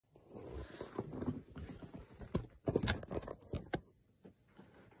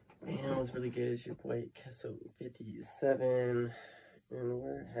was really good? It's your boy Kesso57, and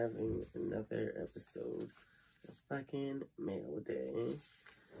we're having another episode of fucking mail day.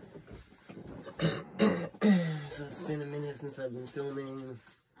 So it's been a minute since I've been filming.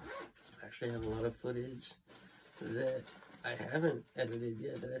 I actually have a lot of footage that I haven't edited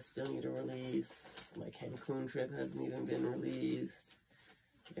yet that I still need to release. My Cancun trip hasn't even been released.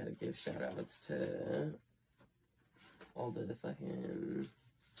 I gotta give shout outs to all the fucking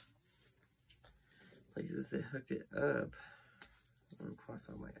places that hooked it up. I'm gonna cross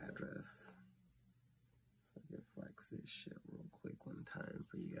out my address so I can flex this shit real quick one time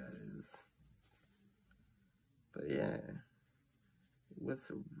for you guys. But yeah, what's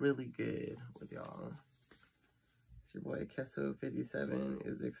really good with y'all? It's your boy Kesso57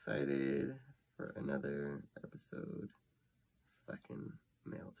 is excited for another episode. Fucking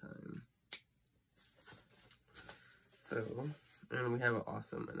mail time. So, and we have an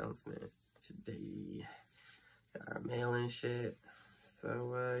awesome announcement today. Got our mail and shit.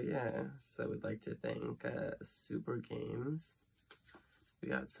 So, yeah. So, we'd like to thank Super Games. We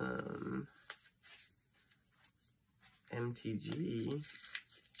got some MTG.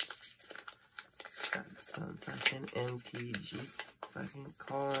 Got some fucking MTG fucking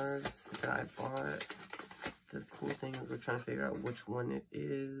cards that I bought. The cool thing is we're trying to figure out which one it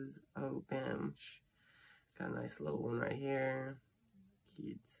is. Oh, bam. Got a nice little one right here.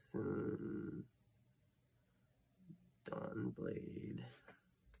 Kitsune Dawnblade.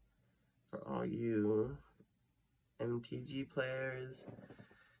 For all you MTG players,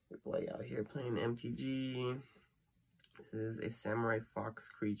 your boy out here playing MTG. This is a Samurai Fox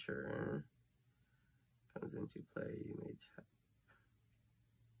creature. Comes into play, you may tap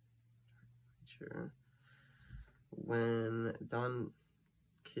creature. When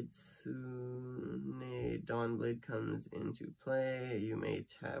Kitsune Dawnblade comes into play, you may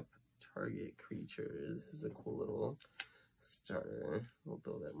tap target creatures. This is a cool little starter. We'll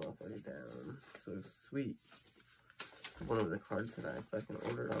build that motherfucker down. So sweet. It's one of the cards that I fucking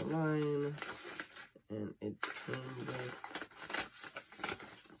ordered online, and it came with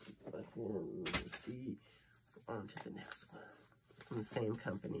fucking receipt. So on to the next one. From the same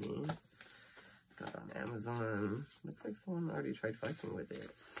company. Got on Amazon. Looks like someone already tried fucking with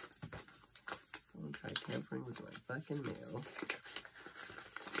it. Someone tried tampering with my fucking mail.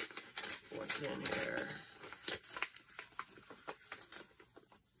 What's in here?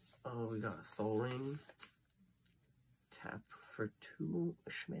 Oh, we got a Soul Ring. Tap for 2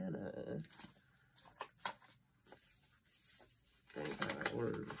 mana. Thank God I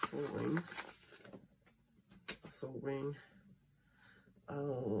ordered a Soul Ring. A Soul Ring.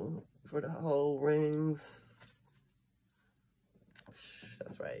 Oh, for the whole rings.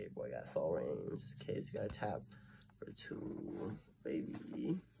 That's right, boy got Soul Ring. Just in case you gotta tap for 2,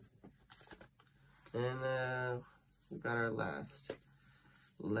 baby. And we got our last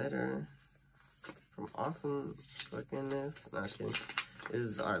letter from Awesome Fuckingness. Not kidding. This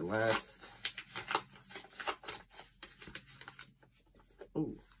is our last.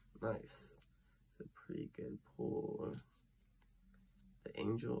 Ooh, nice. It's a pretty good pull. The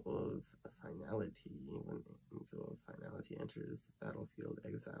Angel of Finality. When Angel of Finality enters the battlefield,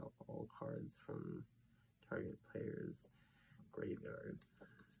 exile all cards from target player's graveyard.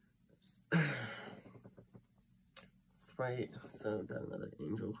 That's right. So got another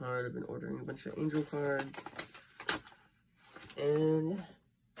Angel card. I've been ordering a bunch of Angel cards. And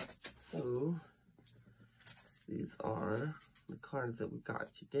so these are the cards that we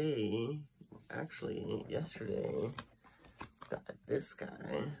got today. Actually, yesterday. Got this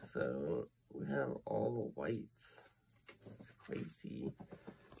guy, so we have all the whites. That's crazy.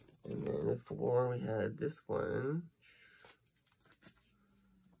 And then before we had this one,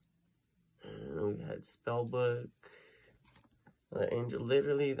 and we had Spellbook, Angel,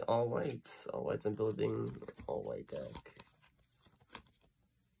 literally all whites. All whites. I'm building all white deck.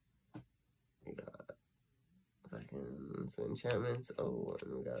 We got fucking some enchantments. Oh,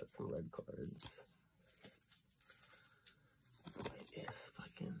 and we got some red cards. Yes,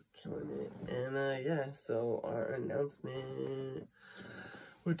 fucking killing it. And yeah, so our announcement,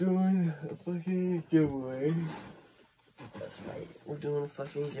 we're doing a fucking giveaway. That's right, we're doing a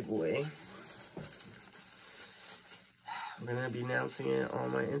fucking giveaway. I'm gonna be announcing it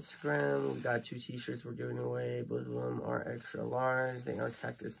on my Instagram. We got 2 t-shirts we're giving away. Both of them are extra large. They are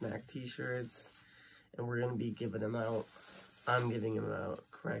Cactus Mac t-shirts, and we're gonna be giving them out. I'm giving them out.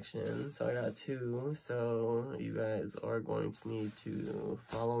 Correction. So I got 2. So you guys are going to need to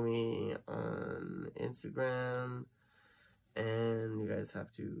follow me on Instagram, and you guys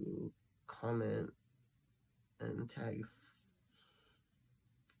have to comment and tag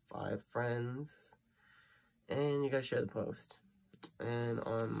 5 friends. And you guys share the post. And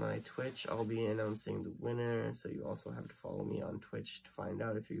on my Twitch, I'll be announcing the winner. So you also have to follow me on Twitch to find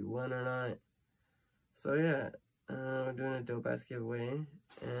out if you won or not. So yeah, we're doing a dope ass giveaway.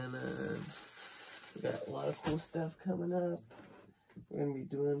 And we got a lot of cool stuff coming up. We're going to be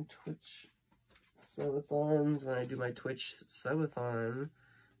doing Twitch subathons. When I do my Twitch subathon,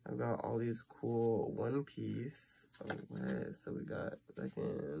 I've got all these cool One Piece. Oh, wait. So we got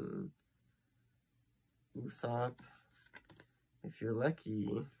fucking Usopp. If you're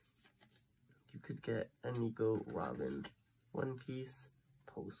lucky, you could get a Nico Robin One Piece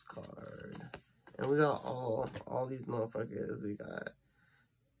postcard. And we got all these motherfuckers. We got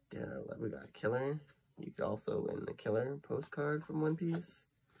Killer. You could also win the Killer postcard from One Piece.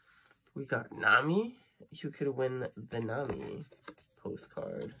 We got Nami. You could win the Nami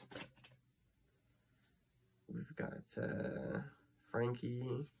postcard. We've got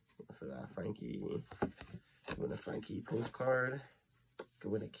Frankie. We also got Frankie. Win a Frankie postcard.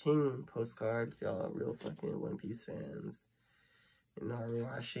 Could win a King postcard if y'all are real fucking One Piece fans.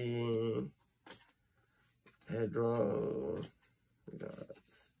 Naruashi. Pedro. We got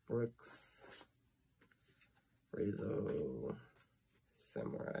Brooks. Reizo.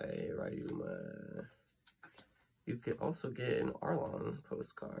 Samurai Ryuma. You could also get an Arlong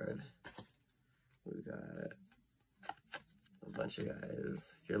postcard. We got a bunch of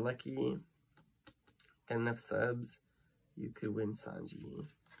guys. If you're lucky, get enough subs, you could win Sanji.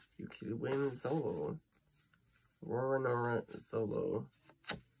 You could win Zolo. Roronoa Zolo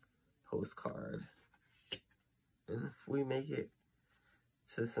postcard. And if we make it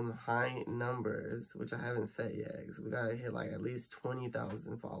to some high numbers, which I haven't set yet, because we gotta hit like at least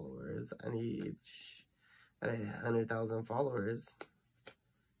 20,000 followers. I need 100,000 followers.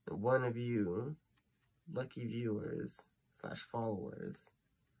 And one of you, lucky viewers / followers,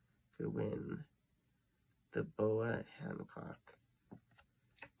 could win the Boa Hancock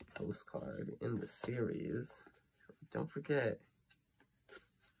postcard in the series. Don't forget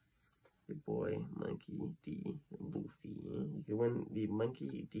your boy Monkey D. Luffy. You can win the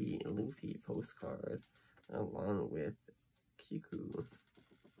Monkey D. Luffy postcard along with Kiku.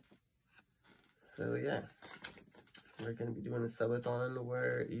 So yeah, we're going to be doing a subathon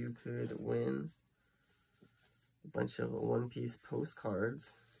where you could win a bunch of One Piece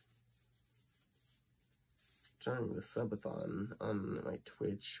postcards. Joining the subathon on my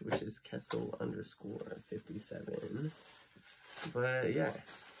Twitch, which is Kessel_57. But yeah,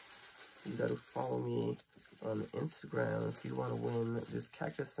 you gotta follow me on Instagram if you want to win this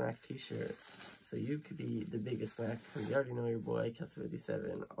Cactus Smack t-shirt. So you could be the biggest Smack, because you already know your boy,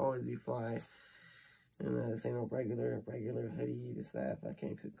 Kessel57. Always be fly. And this ain't no regular hoodie. This that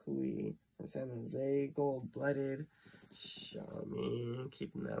fucking Kukui from San Jose, gold-blooded. Show me,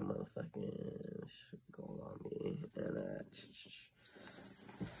 keeping that motherfucking gold on me. And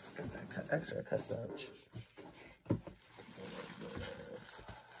got that extra cuts out.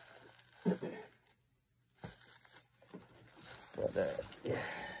 But yeah,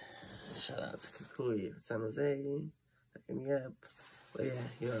 shout out to Kukui, San Jose, backing me up. But yeah,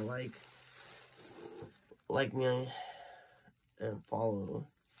 you gotta like me and follow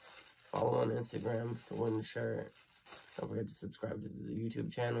on Instagram to win the shirt. Don't forget to subscribe to the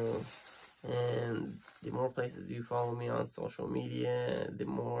YouTube channel. And the more places you follow me on social media, the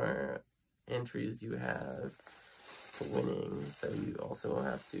more entries you have for winning. So you also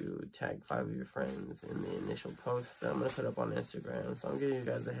have to tag 5 of your friends in the initial post that I'm going to put up on Instagram. So I'm giving you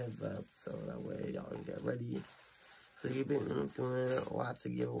guys a heads up so that way y'all can get ready. So you've been doing lots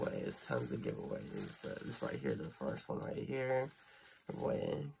of giveaways, tons of giveaways. But this right here, the first one right here,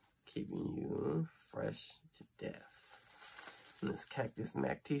 boy, keeping you fresh to death. And this Cactus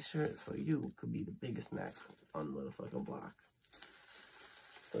Mac t-shirt, so you could be the biggest Mac on the motherfucking block.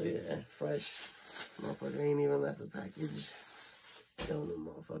 So yeah, fresh. Motherfucker ain't even left the package. Still in the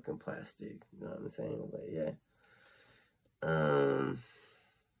motherfucking plastic. You know what I'm saying? But yeah.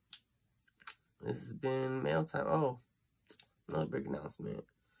 This has been mail time. Oh, another big announcement.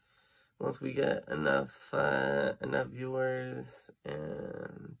 Once we get enough viewers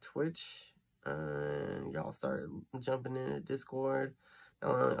and Twitch, y'all start jumping into Discord.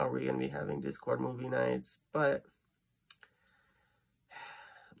 Not only are we gonna be having Discord movie nights, but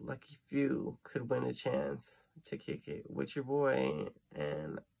lucky few could win a chance to kick it with your boy.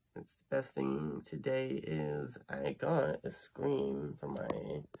 And the best thing today is I got a screen for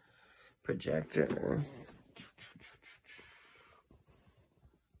my projector.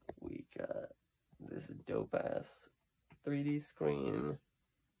 We got this dope ass 3D screen.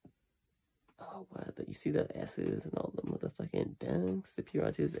 Oh, what? You see the S's and all the motherfucking fucking dunks, the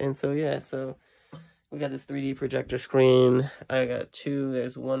Piratus. And so, yeah, so we got this 3D projector screen. I got two.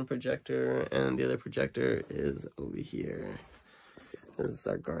 There's one projector, and the other projector is over here. This is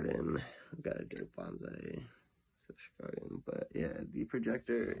our garden. We've got a dirt bonsai garden, but yeah, the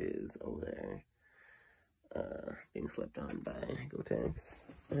projector is over there, being slept on by Gotenks.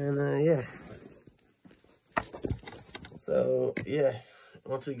 And yeah, so yeah,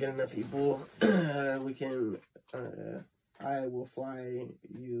 once we get enough people, we can, I will fly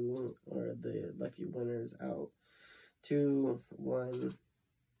you or the lucky winners out to one,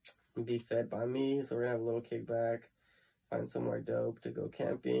 be fed by me. So we're gonna have a little kickback, find somewhere dope to go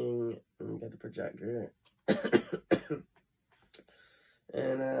camping, and get the projector.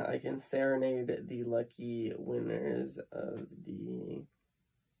 And I can serenade the lucky winners of the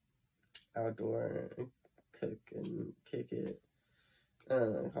outdoor cook and kick it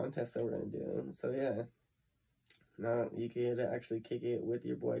contest that we're gonna do. So yeah, now you could actually kick it with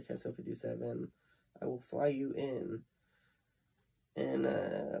your boy Kesso57. I will fly you in, and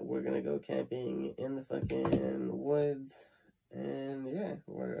we're gonna go camping in the fucking woods. And yeah,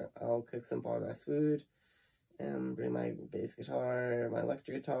 I'll cook some bomb ass food and bring my bass guitar, my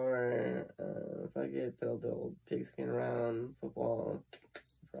electric guitar, fuck it, throw the old pigskin around, football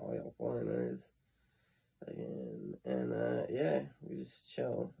for all y'all foreigners. And yeah, we just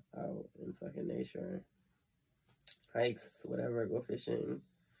chill out in fucking nature. Hikes, whatever, go fishing,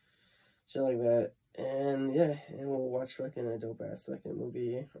 shit like that. And yeah, and we'll watch fucking a dope ass fucking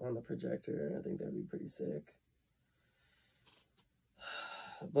movie on the projector. I think that'd be pretty sick.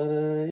 But